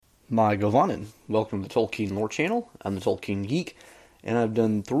My Govanen. Welcome to the Tolkien Lore Channel. I'm the Tolkien Geek, and I've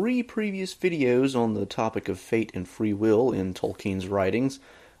done 3 previous videos on the topic of fate and free will in Tolkien's writings.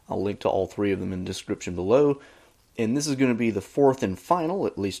 I'll link to all 3 of them in the description below. And this is going to be the 4th and final,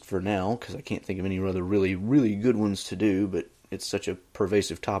 at least for now, because I can't think of any other really good ones to do, but it's such a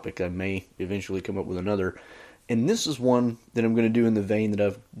pervasive topic I may eventually come up with another. And this is one that I'm going to do in the vein that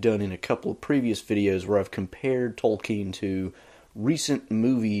I've done in a couple of previous videos where I've compared Tolkien to recent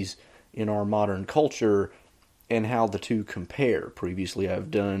movies in our modern culture and how the two compare. Previously I've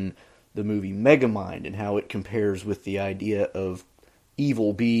done the movie Megamind and how it compares with the idea of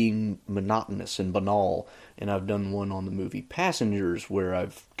evil being monotonous and banal, and I've done one on the movie Passengers where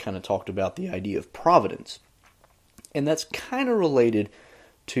I've kind of talked about the idea of providence. And that's kind of related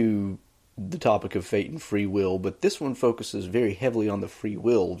to the topic of fate and free will, but this one focuses very heavily on the free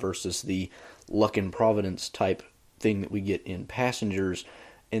will versus the luck and providence type thing that we get in Passengers.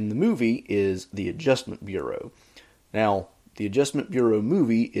 And the movie is The Adjustment Bureau. Now, the Adjustment Bureau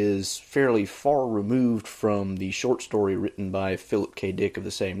movie is fairly far removed from the short story written by Philip K. Dick of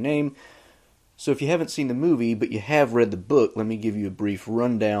the same name. So if you haven't seen the movie, but you have read the book, let me give you a brief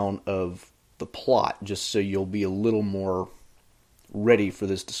rundown of the plot, just so you'll be a little more ready for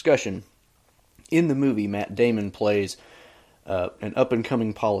this discussion. In the movie, Matt Damon plays an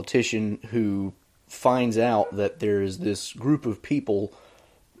up-and-coming politician who finds out that there is this group of people,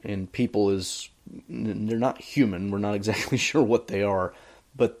 and they're not human, we're not exactly sure what they are,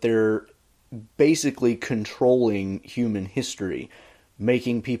 but they're basically controlling human history,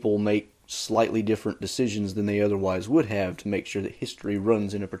 making people make slightly different decisions than they otherwise would have to make sure that history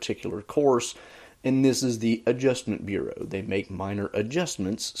runs in a particular course, and this is the Adjustment Bureau. They make minor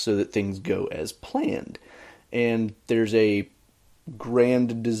adjustments so that things go as planned, and there's a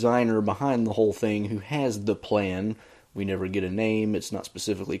grand designer behind the whole thing who has the plan. We never get a name. It's not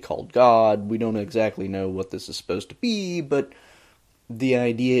specifically called God. We don't exactly know what this is supposed to be, but the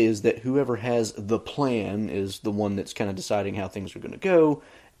idea is that whoever has the plan is the one that's kind of deciding how things are going to go,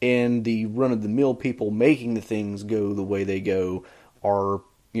 and the run-of-the-mill people making the things go the way they go are,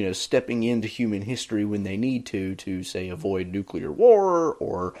 stepping into human history when they need to say, avoid nuclear war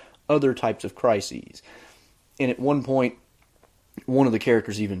or other types of crises. And at one point, one of the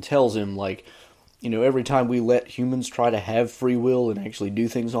characters even tells him, every time we let humans try to have free will and actually do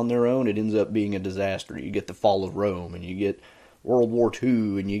things on their own, it ends up being a disaster. You get the fall of Rome, and you get World War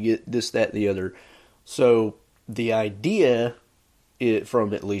II, and you get this, that, the other. So the idea,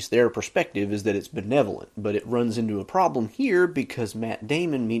 from at least their perspective, is that it's benevolent. But it runs into a problem here because Matt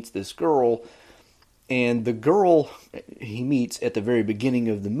Damon meets this girl, and the girl he meets at the very beginning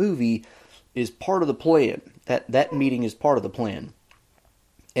of the movie is part of the plan. That meeting is part of the plan.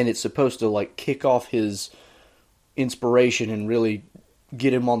 And it's supposed to, kick off his inspiration and really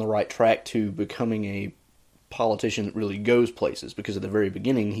get him on the right track to becoming a politician that really goes places. Because at the very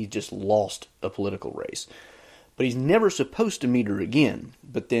beginning, he just lost a political race. But he's never supposed to meet her again.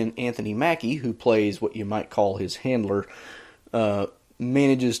 But then Anthony Mackie, who plays what you might call his handler,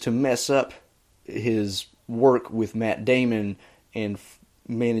 manages to mess up his work with Matt Damon and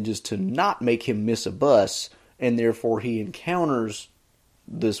manages to not make him miss a bus, and therefore he encounters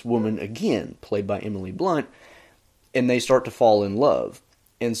this woman again, played by Emily Blunt, and they start to fall in love.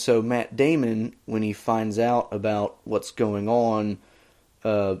 And so Matt Damon, when he finds out about what's going on,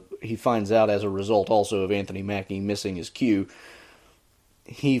 he finds out as a result also of Anthony Mackie missing his cue.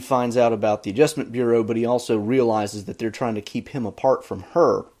 He finds out about the Adjustment Bureau, but he also realizes that they're trying to keep him apart from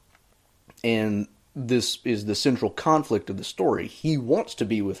her. And this is the central conflict of the story. He wants to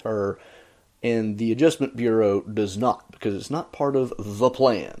be with her, and the Adjustment Bureau does not, because it's not part of the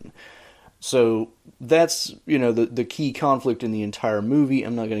plan. So that's, the key conflict in the entire movie.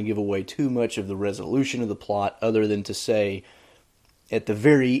 I'm not going to give away too much of the resolution of the plot, other than to say, at the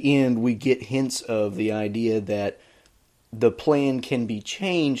very end, we get hints of the idea that the plan can be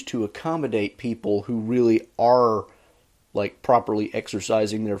changed to accommodate people who really are properly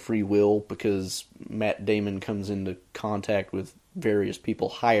exercising their free will, because Matt Damon comes into contact with various people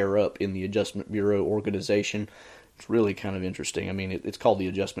higher up in the Adjustment Bureau organization. It's really kind of interesting. I mean, it's called the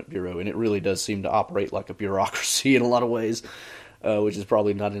Adjustment Bureau, and it really does seem to operate like a bureaucracy in a lot of ways, which is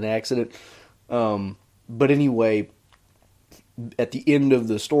probably not an accident. But anyway, at the end of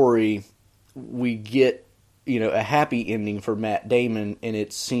the story, we get, a happy ending for Matt Damon, and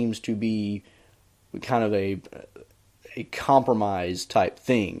it seems to be kind of a compromise type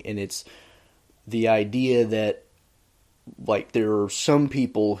thing, and it's the idea that there are some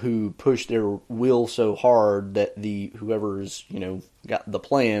people who push their will so hard that whoever's got the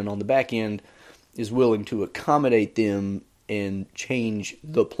plan on the back end is willing to accommodate them and change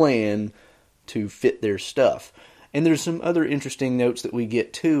the plan to fit their stuff. And there's some other interesting notes that we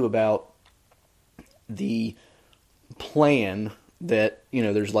get too about the plan that,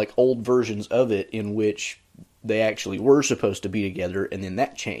 there's like old versions of it in which they actually were supposed to be together, and then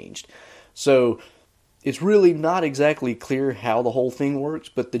that changed. So it's really not exactly clear how the whole thing works,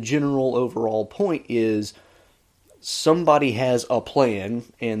 but the general overall point is somebody has a plan,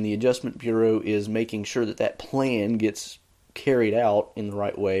 and the Adjustment Bureau is making sure that that plan gets carried out in the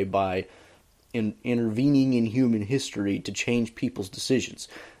right way by intervening in human history to change people's decisions.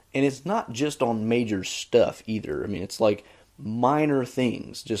 And it's not just on major stuff either. I mean, it's like minor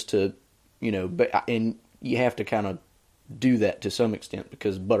things just to, and you have to kind of do that to some extent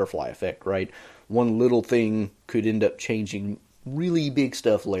because butterfly effect, right? One little thing could end up changing really big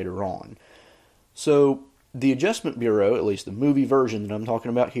stuff later on. So the Adjustment Bureau, at least the movie version that I'm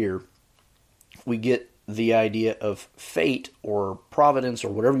talking about here, we get the idea of fate or providence or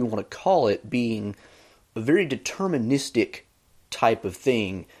whatever you want to call it being a very deterministic type of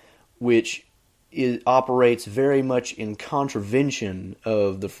thing, which operates very much in contravention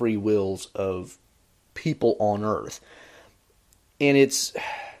of the free wills of people on Earth. And it's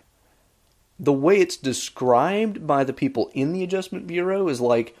the way it's described by the people in the Adjustment Bureau is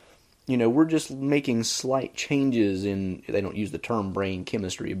like, we're just making slight changes in, they don't use the term brain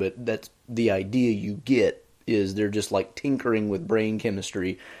chemistry, but that's the idea you get, is they're just like tinkering with brain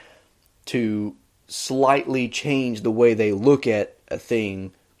chemistry to slightly change the way they look at a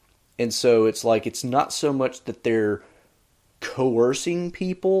thing. And so it's like, it's not so much that they're coercing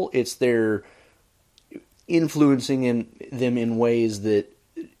people, it's they're influencing them in ways that,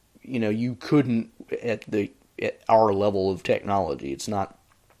 you couldn't at our level of technology. It's not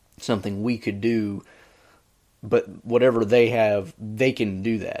something we could do, but whatever they have, they can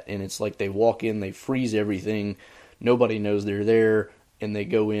do that. And it's like they walk in, they freeze everything, nobody knows they're there, and they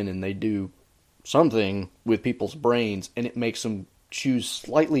go in and they do something with people's brains, and it makes them choose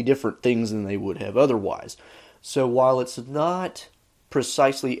slightly different things than they would have otherwise. So while it's not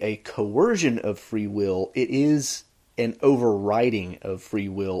precisely a coercion of free will, it is an overriding of free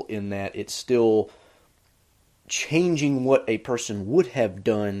will in that it's still changing what a person would have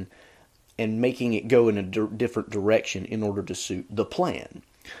done and making it go in a different direction in order to suit the plan.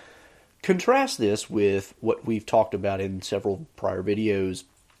 Contrast this with what we've talked about in several prior videos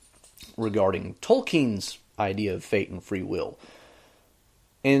regarding Tolkien's idea of fate and free will.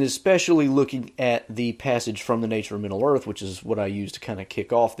 And especially looking at the passage from The Nature of Middle-earth, which is what I used to kind of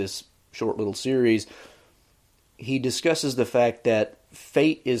kick off this short little series. He discusses the fact that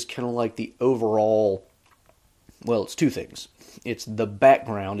fate is kind of like the overall, well, it's two things. It's the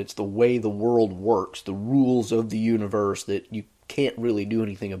background, it's the way the world works, the rules of the universe that you can't really do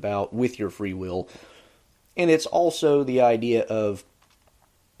anything about with your free will. And it's also the idea of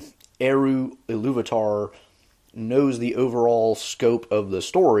Eru Ilúvatar knows the overall scope of the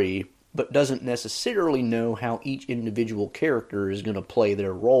story, but doesn't necessarily know how each individual character is going to play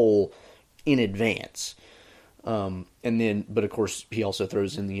their role in advance. But of course, he also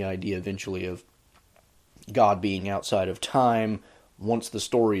throws in the idea eventually of God being outside of time once the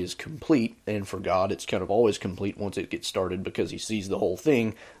story is complete, and for God, it's kind of always complete once it gets started because he sees the whole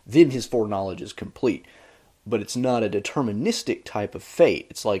thing, then his foreknowledge is complete. But it's not a deterministic type of fate.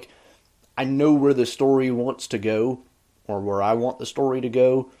 It's like, I know where the story wants to go, or where I want the story to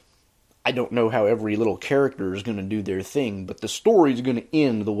go. I don't know how every little character is going to do their thing, but the story is going to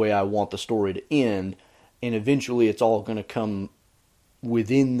end the way I want the story to end, and eventually it's all going to come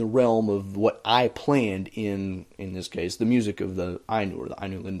within the realm of what I planned in this case, the music of the Ainur, the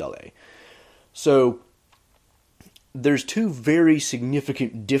Ainulindale. So, there's two very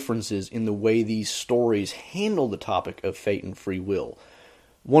significant differences in the way these stories handle the topic of fate and free will.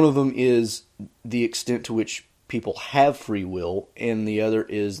 One of them is the extent to which people have free will, and the other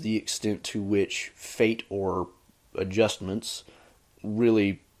is the extent to which fate or adjustments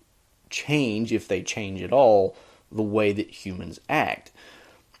really change, if they change at all, the way that humans act.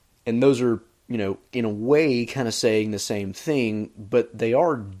 And those are, in a way kind of saying the same thing, but they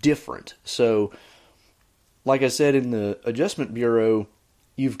are different. So, like I said, in the Adjustment Bureau,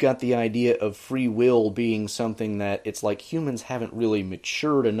 you've got the idea of free will being something that it's like humans haven't really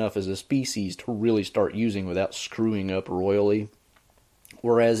matured enough as a species to really start using without screwing up royally.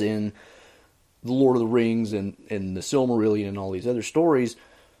 Whereas in The Lord of the Rings and the Silmarillion and all these other stories,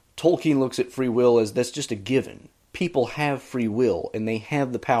 Tolkien looks at free will as that's just a given. People have free will, and they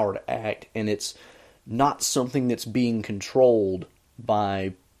have the power to act, and it's not something that's being controlled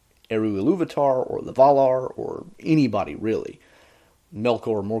by Eru Ilúvatar or the Valar or anybody really.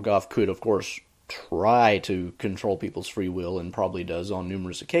 Melkor Morgoth could, of course, try to control people's free will, and probably does on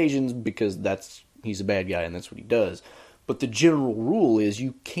numerous occasions, because he's a bad guy and that's what he does. But the general rule is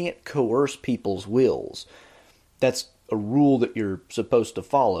you can't coerce people's wills. That's a rule that you're supposed to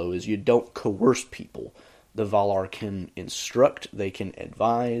follow, is you don't coerce people. The Valar can instruct, they can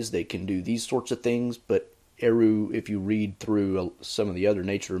advise, they can do these sorts of things, but Eru, if you read through some of the other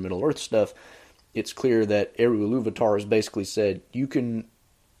Nature of Middle-earth stuff, it's clear that Eru Ilúvatar has basically said, you can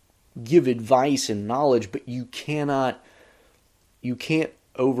give advice and knowledge, but you can't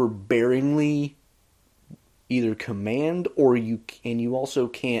overbearingly either command, or you also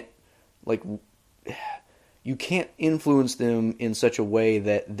can't, like, you can't influence them in such a way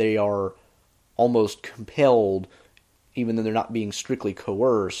that they are almost compelled, even though they're not being strictly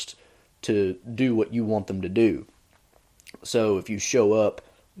coerced, to do what you want them to do. So if you show up,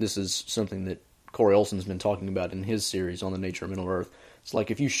 this is something that Corey Olsen's been talking about in his series on the Nature of Middle-earth. It's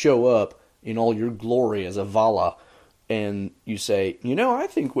like if you show up in all your glory as a Vala, and you say, I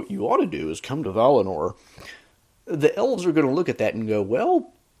think what you ought to do is come to Valinor, the elves are going to look at that and go,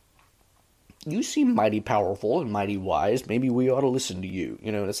 well, you seem mighty powerful and mighty wise. Maybe we ought to listen to you.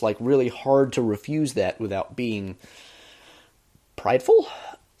 It's like really hard to refuse that without being prideful.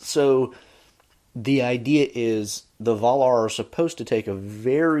 So the idea is the Valar are supposed to take a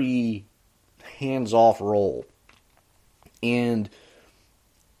very hands-off role. And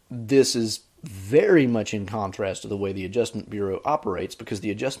this is very much in contrast to the way the Adjustment Bureau operates, because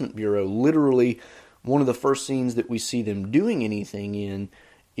the Adjustment Bureau, literally, one of the first scenes that we see them doing anything in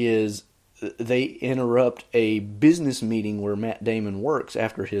is they interrupt a business meeting where Matt Damon works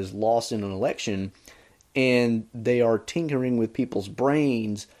after his loss in an election, and they are tinkering with people's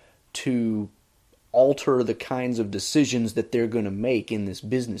brains to alter the kinds of decisions that they're going to make in this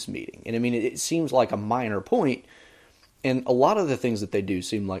business meeting. And I mean, it seems like a minor point, and a lot of the things that they do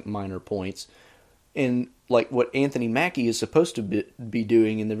seem like minor points. And like what Anthony Mackie is supposed to be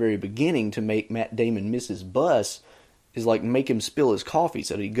doing in the very beginning to make Matt Damon miss his bus is like make him spill his coffee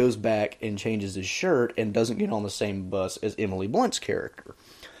so that he goes back and changes his shirt and doesn't get on the same bus as Emily Blunt's character.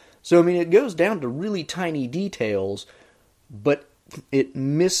 So, I mean, it goes down to really tiny details, but it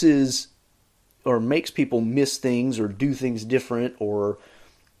misses or makes people miss things or do things different, or,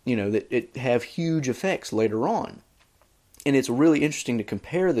 that it have huge effects later on. And it's really interesting to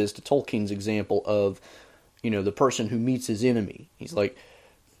compare this to Tolkien's example of, the person who meets his enemy. He's like,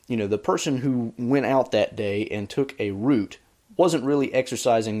 the person who went out that day and took a route wasn't really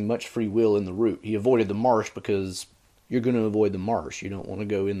exercising much free will in the route. He avoided the marsh because you're going to avoid the marsh. You don't want to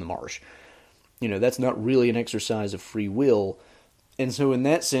go in the marsh. That's not really an exercise of free will. And so in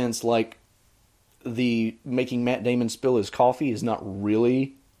that sense, like, the making Matt Damon spill his coffee is not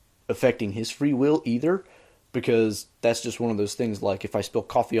really affecting his free will either, because that's just one of those things, like if I spill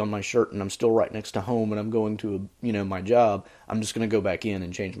coffee on my shirt and I'm still right next to home and I'm going to, my job, I'm just going to go back in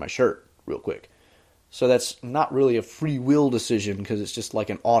and change my shirt real quick. So that's not really a free will decision, because it's just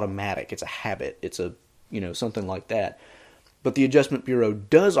like an automatic. It's a habit. It's a, something like that. But the Adjustment Bureau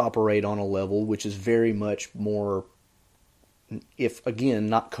does operate on a level which is very much more, if again,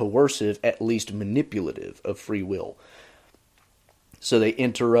 not coercive, at least manipulative of free will. So they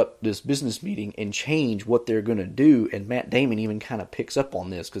interrupt this business meeting and change what they're going to do, and Matt Damon even kind of picks up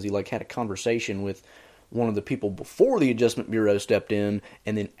on this, because he had a conversation with one of the people before the Adjustment Bureau stepped in,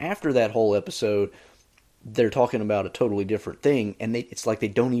 and then after that whole episode, they're talking about a totally different thing, and it's like they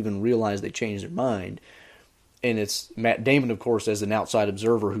don't even realize they changed their mind. And it's Matt Damon, of course, as an outside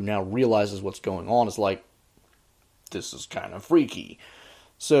observer who now realizes what's going on, is like, this is kind of freaky.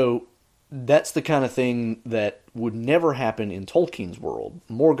 So that's the kind of thing that would never happen in Tolkien's world.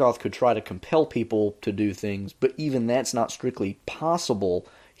 Morgoth could try to compel people to do things, but even that's not strictly possible.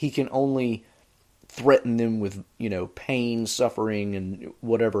 He can only threaten them with, pain, suffering, and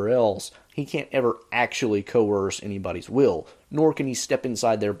whatever else. He can't ever actually coerce anybody's will, nor can he step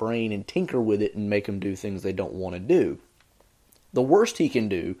inside their brain and tinker with it and make them do things they don't want to do. The worst he can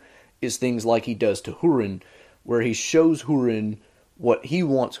do is things like he does to Hurin, where he shows Hurin what he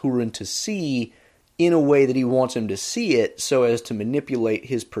wants Hurin to see in a way that he wants him to see it, so as to manipulate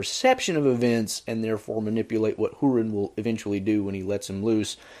his perception of events, and therefore manipulate what Hurin will eventually do when he lets him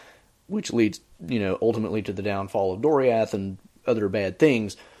loose, which leads, ultimately to the downfall of Doriath and other bad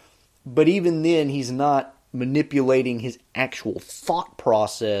things. But even then, he's not manipulating his actual thought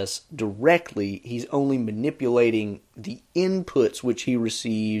process directly. He's only manipulating the inputs which he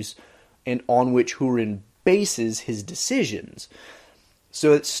receives and on which Hurin bases his decisions.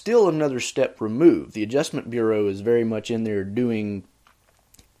 So it's still another step removed. The Adjustment Bureau is very much in there doing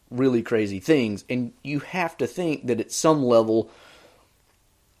really crazy things, and you have to think that at some level,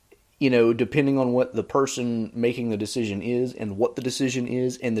 depending on what the person making the decision is and what the decision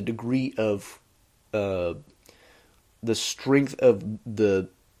is and the degree of the strength of the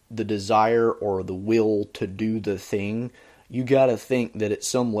desire or the will to do the thing, you got to think that at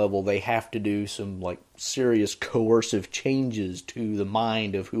some level they have to do some like serious coercive changes to the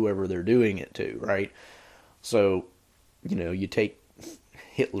mind of whoever they're doing it to, right? So, you take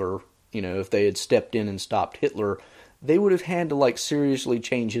Hitler, if they had stepped in and stopped Hitler, they would have had to like seriously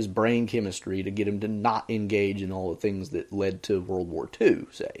change his brain chemistry to get him to not engage in all the things that led to World War II,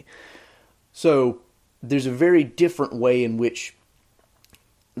 say. So there's a very different way in which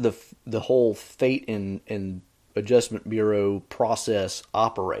the whole Fate and Adjustment Bureau process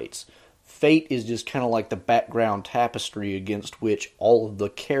operates. Fate is just kind of like the background tapestry against which all of the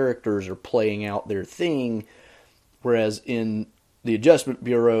characters are playing out their thing, whereas in the Adjustment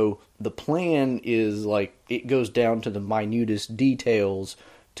Bureau, the plan is like, it goes down to the minutest details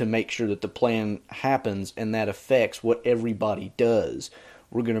to make sure that the plan happens, and that affects what everybody does.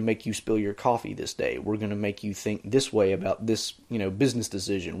 We're going to make you spill your coffee this day. We're going to make you think this way about this, business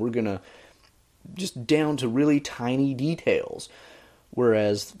decision. We're going to just down to really tiny details.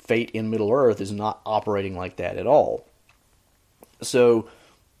 Whereas Fate in Middle-earth is not operating like that at all. So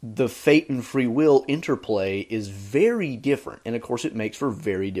the Fate and free will interplay is very different, and of course it makes for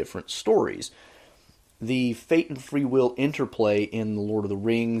very different stories. The Fate and free will interplay in The Lord of the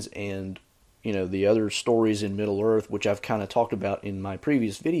Rings and the other stories in Middle-earth, which I've kind of talked about in my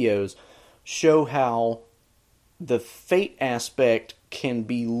previous videos, show how the fate aspect can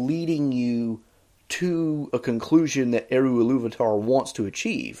be leading you to a conclusion that Eru Ilúvatar wants to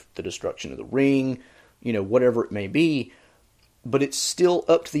achieve, the destruction of the ring, whatever it may be, but it's still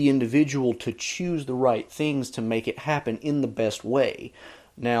up to the individual to choose the right things to make it happen in the best way.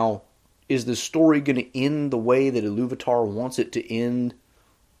 Now, is the story going to end the way that Ilúvatar wants it to end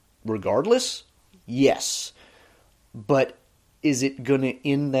regardless? Yes. But is it going to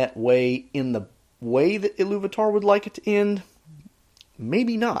end that way in the way that Ilúvatar would like it to end?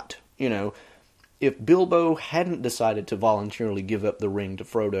 Maybe not. If Bilbo hadn't decided to voluntarily give up the ring to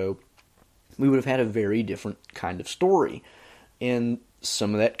Frodo, we would have had a very different kind of story. And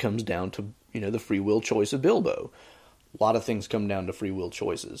some of that comes down to, the free will choice of Bilbo. A lot of things come down to free will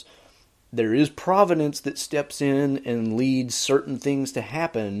choices. There is providence that steps in and leads certain things to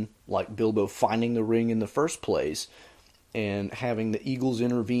happen, like Bilbo finding the ring in the first place, and having the Eagles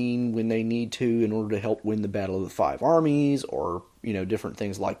intervene when they need to in order to help win the Battle of the Five Armies, or, different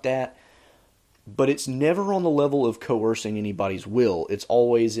things like that. But it's never on the level of coercing anybody's will. It's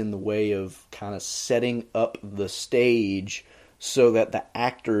always in the way of kind of setting up the stage so that the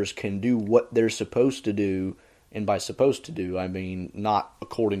actors can do what they're supposed to do. And by supposed to do, I mean not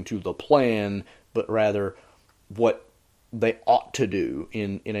according to the plan, but rather what they ought to do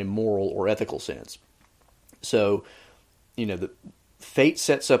in a moral or ethical sense. So, the fate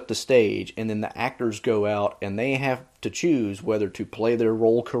sets up the stage, and then the actors go out and they have to choose whether to play their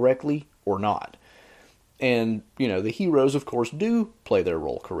role correctly or not. And, the heroes, of course, do play their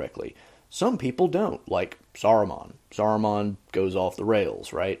role correctly. Some people don't, like Saruman. Saruman goes off the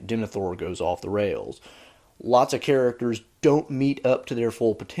rails, right? Denethor goes off the rails. Lots of characters don't meet up to their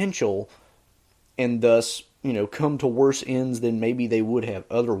full potential, and thus, come to worse ends than maybe they would have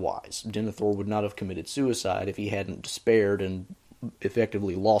otherwise. Denethor would not have committed suicide if he hadn't despaired and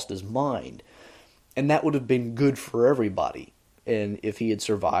effectively lost his mind. And that would have been good for everybody. And if he had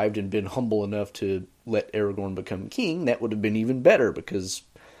survived and been humble enough to let Aragorn become king, that would have been even better, because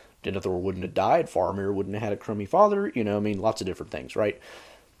Denethor wouldn't have died, Faramir wouldn't have had a crummy father, lots of different things, right?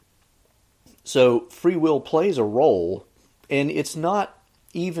 So free will plays a role, and it's not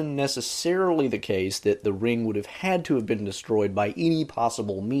even necessarily the case that the ring would have had to have been destroyed by any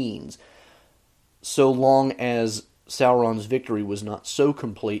possible means, so long as Sauron's victory was not so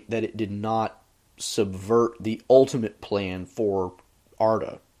complete that it did not subvert the ultimate plan for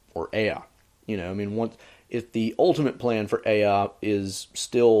Arda, or Ea. If the ultimate plan for Ea is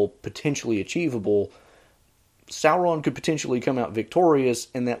still potentially achievable, Sauron could potentially come out victorious,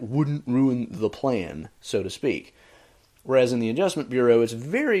 and that wouldn't ruin the plan, so to speak. Whereas in the Adjustment Bureau, it's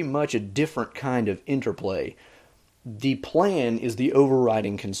very much a different kind of interplay. The plan is the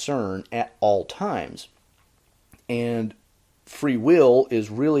overriding concern at all times. And free will is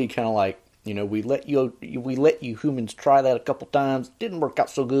really kind of like, we let you humans try that a couple times, didn't work out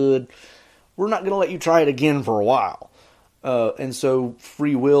so good, we're not going to let you try it again for a while. And so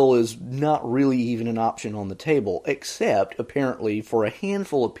free will is not really even an option on the table, except apparently for a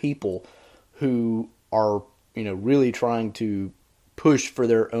handful of people who are, really trying to push for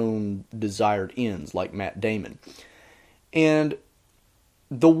their own desired ends, like Matt Damon. And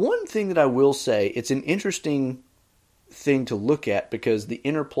The one thing that I will say, it's an interesting thing to look at because the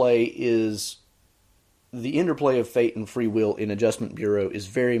interplay of fate and free will in Adjustment Bureau is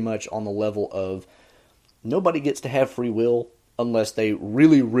very much on the level of nobody gets to have free will unless they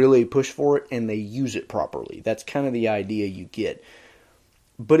really, really push for it and they use it properly. That's kind of the idea you get.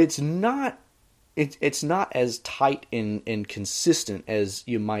 But it's not as tight and consistent as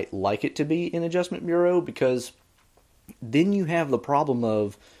you might like it to be in Adjustment Bureau, because then you have the problem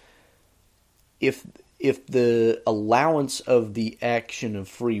of if the allowance of the action of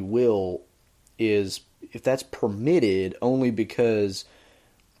free will is, if that's permitted only because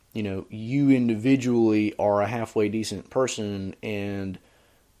you individually are a halfway decent person and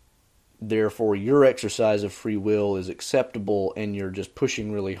therefore your exercise of free will is acceptable and you're just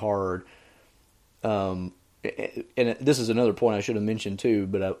pushing really hard. And this is another point I should have mentioned too,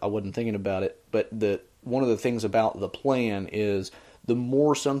 but I wasn't thinking about it. But one of the things about the plan is the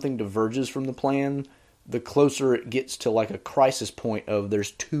more something diverges from the plan, the closer it gets to like a crisis point of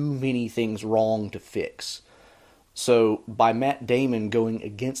there's too many things wrong to fix. So by Matt Damon going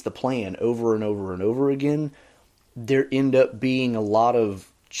against the plan over and over and over again, there end up being a lot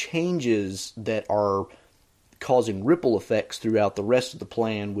of changes that are causing ripple effects throughout the rest of the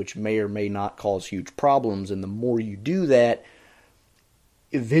plan, which may or may not cause huge problems. And the more you do that,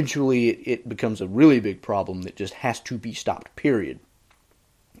 eventually it becomes a really big problem that just has to be stopped, period.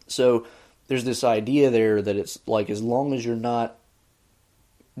 So there's this idea there that it's like, as long as you're not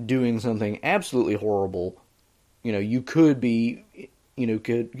doing something absolutely horrible, you could be, you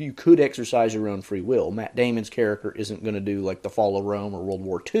could exercise your own free will. Matt Damon's character isn't going to do like the Fall of Rome or World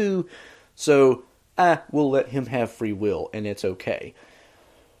War II, so we'll let him have free will, and it's okay.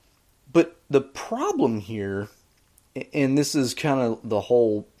 But the problem here, and this is kind of the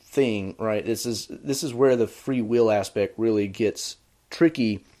whole thing, right? This is where the free will aspect really gets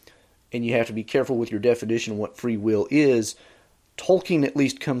tricky, and you have to be careful with your definition of what free will is. Tolkien at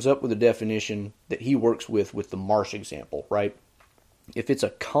least comes up with a definition that he works with the marsh example, right? If it's a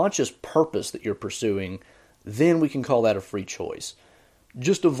conscious purpose that you're pursuing, then we can call that a free choice.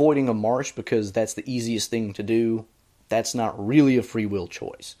 Just avoiding a marsh because that's the easiest thing to do, that's not really a free will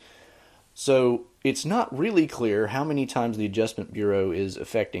choice. So it's not really clear how many times the Adjustment Bureau is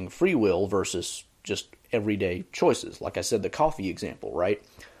affecting free will versus just everyday choices. Like I said, the coffee example, right?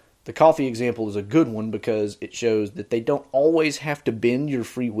 The coffee example is a good one because it shows that they don't always have to bend your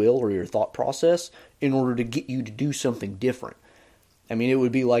free will or your thought process in order to get you to do something different. I mean, it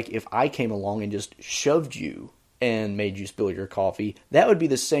would be like if I came along and just shoved you and made you spill your coffee. That would be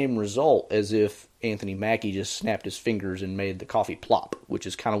the same result as if Anthony Mackie just snapped his fingers and made the coffee plop, which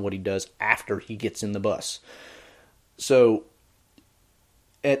is kind of what he does after he gets in the bus. So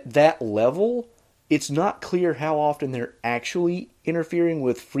at that level, it's not clear how often they're actually interfering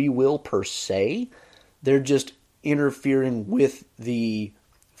with free will per se. They're just interfering with the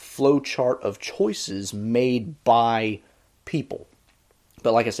flowchart of choices made by people.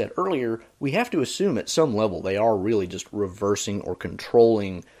 But like I said earlier, we have to assume at some level they are really just reversing or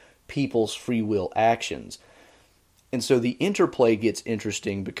controlling people's free will actions. And so the interplay gets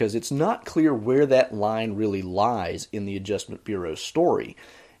interesting because it's not clear where that line really lies in the Adjustment Bureau story.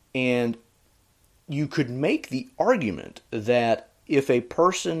 And you could make the argument that if a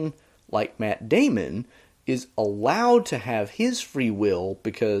person like Matt Damon is allowed to have his free will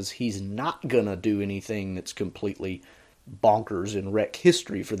because he's not going to do anything that's completely bonkers and wreck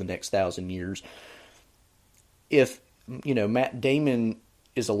history for the next 1,000 years, if, Matt Damon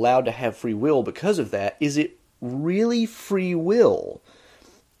is allowed to have free will because of that, is it really free will?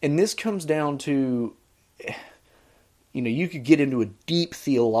 And this comes down to, you could get into a deep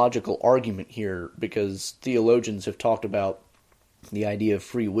theological argument here because theologians have talked about the idea of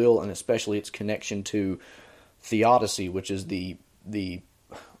free will and especially its connection to theodicy, which is the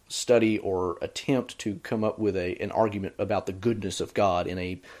study or attempt to come up with an argument about the goodness of God in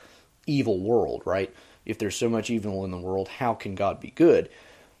a evil world, right? If there's so much evil in the world, how can God be good?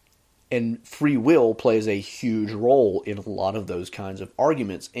 And free will plays a huge role in a lot of those kinds of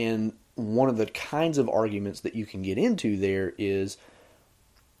arguments. And one of the kinds of arguments that you can get into there is,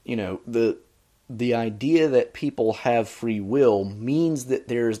 the idea that people have free will means that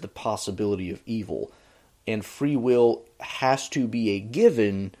there is the possibility of evil. And free will has to be a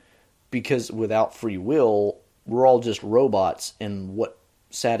given because without free will, we're all just robots. And what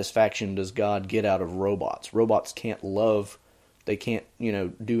satisfaction does God get out of robots? Robots can't love. They can't,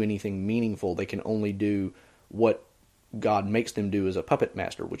 do anything meaningful. They can only do what God makes them do as a puppet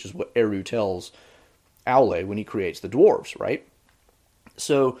master, which is what Eru tells Aule when he creates the dwarves, right?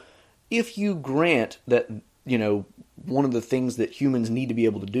 So if you grant that one of the things that humans need to be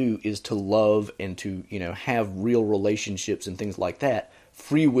able to do is to love and to, have real relationships and things like that.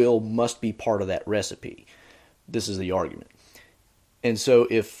 Free will must be part of that recipe. This is the argument. And so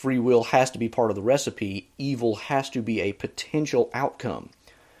if free will has to be part of the recipe, evil has to be a potential outcome.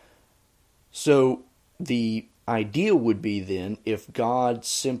 So the idea would be then, if God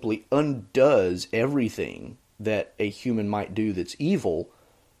simply undoes everything that a human might do that's evil,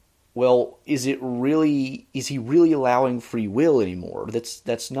 well, is he really allowing free will anymore?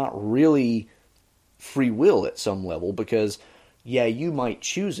 That's not really free will at some level, because yeah, you might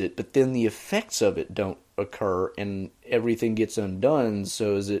choose it, but then the effects of it don't occur and everything gets undone.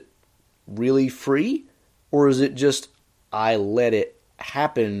 So is it really free? Or is it just, I let it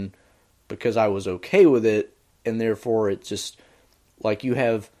happen because I was okay with it, and therefore it's just like you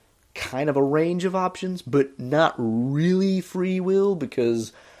have kind of a range of options, but not really free will,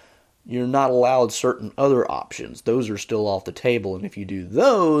 because you're not allowed certain other options. Those are still off the table, and if you do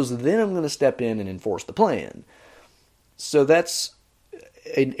those, then I'm going to step in and enforce the plan. So that's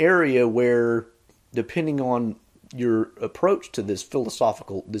an area where, depending on your approach to this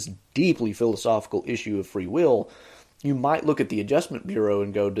deeply philosophical issue of free will, you might look at the Adjustment Bureau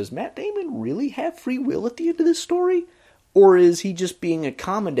and go, does Matt Damon really have free will at the end of this story? Or is he just being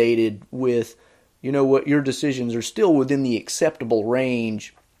accommodated with, what your decisions are still within the acceptable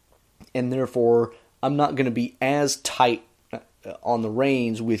range, and therefore I'm not going to be as tight on the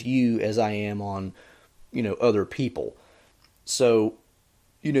reins with you as I am on, other people. So,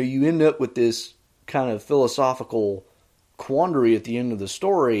 you end up with this kind of philosophical quandary at the end of the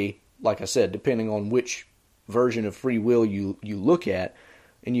story, like I said, depending on which version of free will you look at,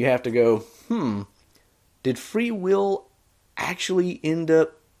 and you have to go, did free will actually end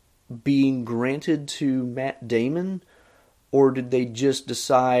up being granted to Matt Damon, or did they just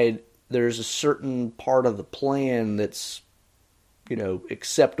decide there's a certain part of the plan that's,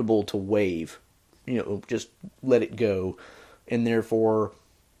 acceptable to waive, just let it go, and therefore,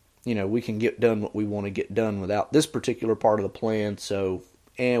 we can get done what we want to get done without this particular part of the plan,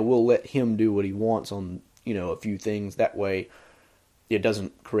 and we'll let him do what he wants on, a few things. That way it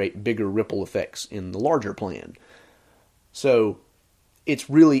doesn't create bigger ripple effects in the larger plan. So it's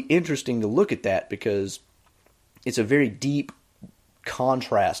really interesting to look at that, because it's a very deep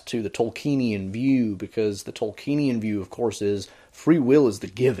contrast to the Tolkienian view, because the Tolkienian view, of course, is free will is the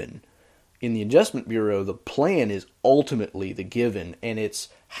given. In the Adjustment Bureau, the plan is ultimately the given, and it's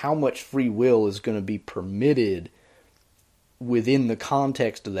how much free will is going to be permitted within the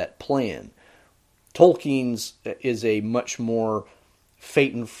context of that plan. Tolkien's is a much more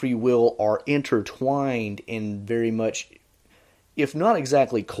fate and free will are intertwined and very much, if not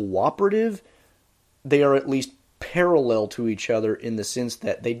exactly cooperative, they are at least parallel to each other in the sense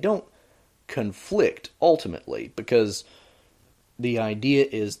that they don't conflict ultimately, because the idea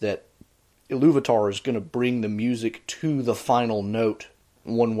is that Iluvatar is going to bring the music to the final note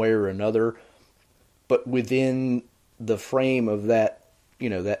one way or another, but within the frame of that,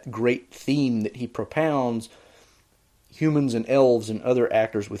 that great theme that he propounds, humans and elves and other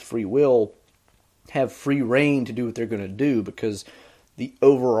actors with free will have free reign to do what they're going to do, because the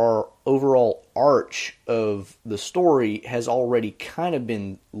overall arch of the story has already kind of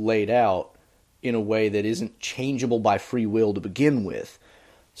been laid out in a way that isn't changeable by free will to begin with.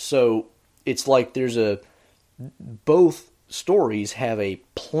 So it's like both stories have a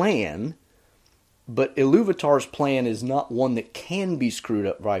plan, but Iluvatar's plan is not one that can be screwed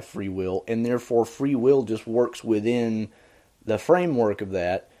up by free will, and therefore free will just works within the framework of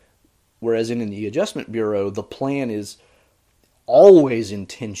that, whereas in the Adjustment Bureau, the plan is always in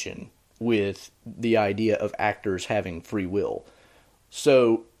tension with the idea of actors having free will.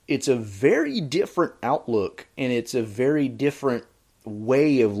 So it's a very different outlook, and it's a very different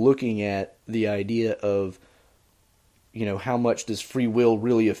way of looking at the idea of, how much does free will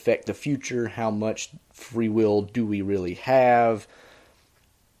really affect the future? How much free will do we really have?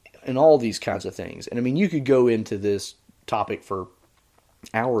 And all these kinds of things. And I mean, you could go into this topic for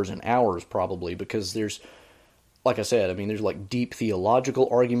hours and hours probably, because there's, like I said, there's like deep theological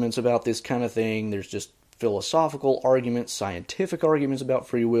arguments about this kind of thing. There's just philosophical arguments, scientific arguments about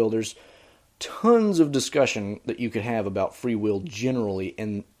free will. There's tons of discussion that you could have about free will generally,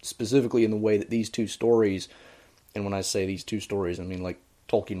 and specifically in the way that these two stories, and when I say these two stories, I mean like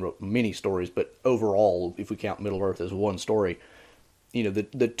Tolkien wrote many stories, but overall, if we count Middle-earth as one story,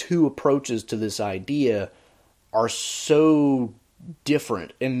 the two approaches to this idea are so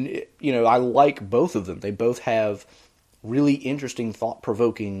different. And, I like both of them. They both have really interesting,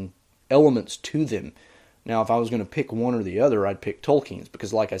 thought-provoking elements to them. Now, if I was going to pick one or the other, I'd pick Tolkien's,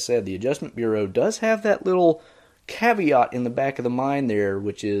 because like I said, the Adjustment Bureau does have that little caveat in the back of the mind there,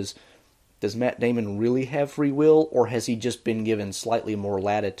 which is, does Matt Damon really have free will, or has he just been given slightly more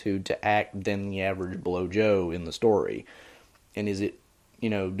latitude to act than the average Below Joe in the story? And is it,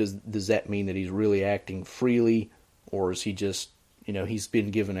 does that mean that he's really acting freely, or is he just, he's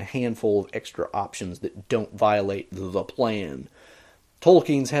been given a handful of extra options that don't violate the plan?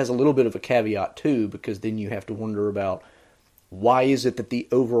 Tolkien's has a little bit of a caveat too, because then you have to wonder about, why is it that the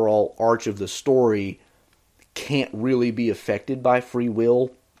overall arch of the story can't really be affected by free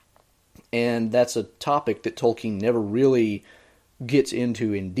will? And that's a topic that Tolkien never really gets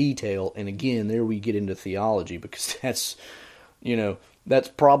into in detail. And again, there we get into theology, because that's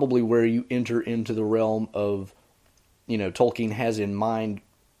probably where you enter into the realm of, Tolkien has in mind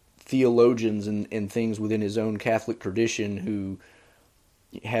theologians and things within his own Catholic tradition who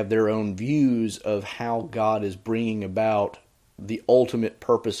have their own views of how God is bringing about the ultimate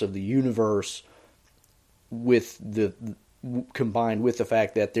purpose of the universe, combined with the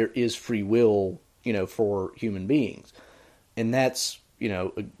fact that there is free will, for human beings. And that's,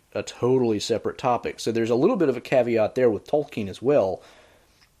 a totally separate topic. So there's a little bit of a caveat there with Tolkien as well,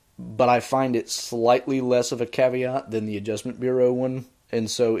 but I find it slightly less of a caveat than the Adjustment Bureau one. And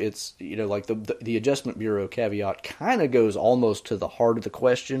so it's, like the Adjustment Bureau caveat kind of goes almost to the heart of the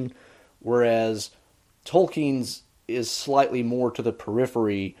question, whereas Tolkien's is slightly more to the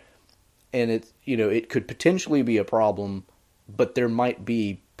periphery, and it could potentially be a problem, but there might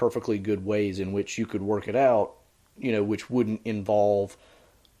be perfectly good ways in which you could work it out, which wouldn't involve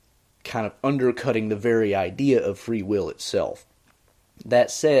kind of undercutting the very idea of free will itself.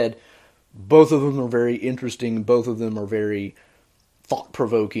 That said, both of them are very interesting, both of them are very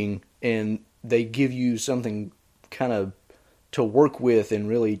thought-provoking, and they give you something kind of to work with and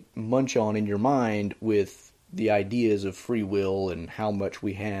really munch on in your mind with the ideas of free will and how much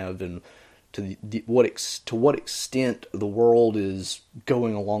we have, and to what extent the world is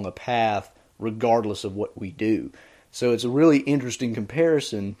going along a path regardless of what we do. So it's a really interesting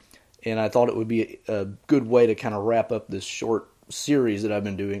comparison, and I thought it would be a good way to kind of wrap up this short series that I've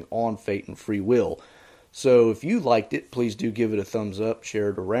been doing on fate and free will. So if you liked it, please do give it a thumbs up, share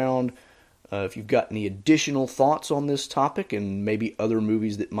it around. If you've got any additional thoughts on this topic and maybe other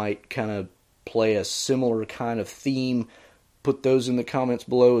movies that might kind of play a similar kind of theme, put those in the comments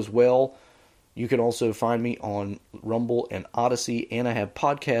below as well. You can also find me on Rumble and Odyssey, and I have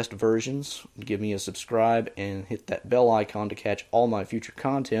podcast versions. Give me a subscribe and hit that bell icon to catch all my future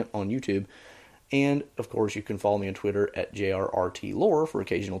content on YouTube. And, of course, you can follow me on Twitter at JRRTLore for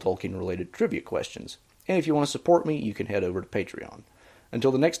occasional Tolkien-related trivia questions. And if you want to support me, you can head over to Patreon.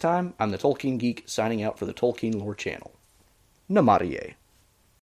 Until the next time, I'm the Tolkien Geek, signing out for the Tolkien Lore channel. Namarie.